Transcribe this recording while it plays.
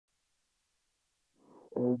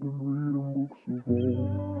I've been reading books of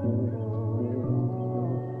old.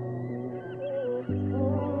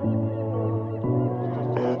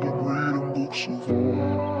 I've been reading books of old.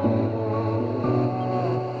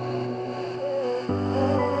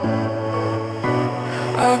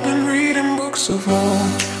 I've been reading books of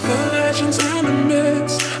old, the legends and the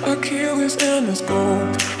myths, Achilles and his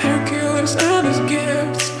gold, Hercules and his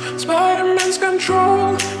gifts, Spider-Man's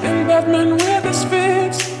control, and Batman with his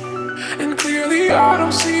fits. And clearly I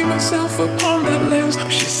don't see myself upon that list.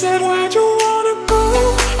 She said, where'd you wanna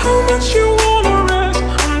go? How much you wanna rest?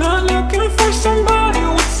 I'm not looking for somebody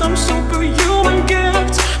with some superhuman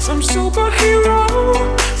gifts, some superhero,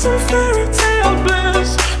 some fairy tale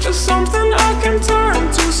bliss. Just something I can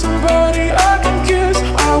turn to, somebody I can kiss.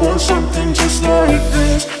 I want something just like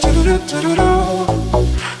this.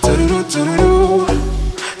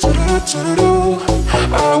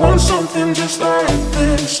 I want something just like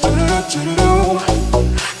this.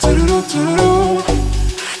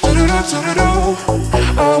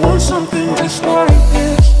 I want something just like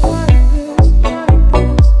this.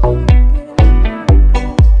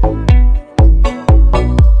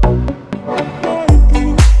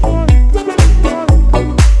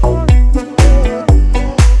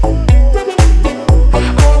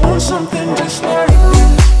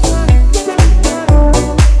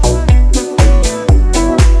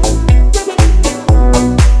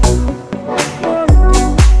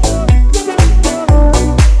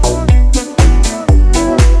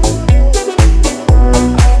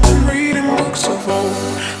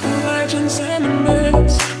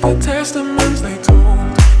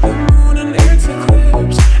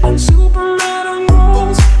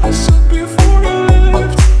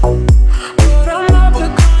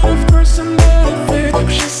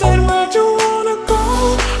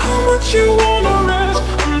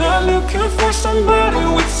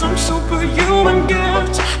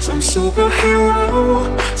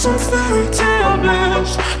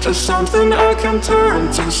 Just something I can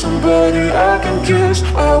turn to, somebody I can kiss.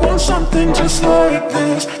 I want something just like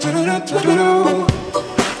this.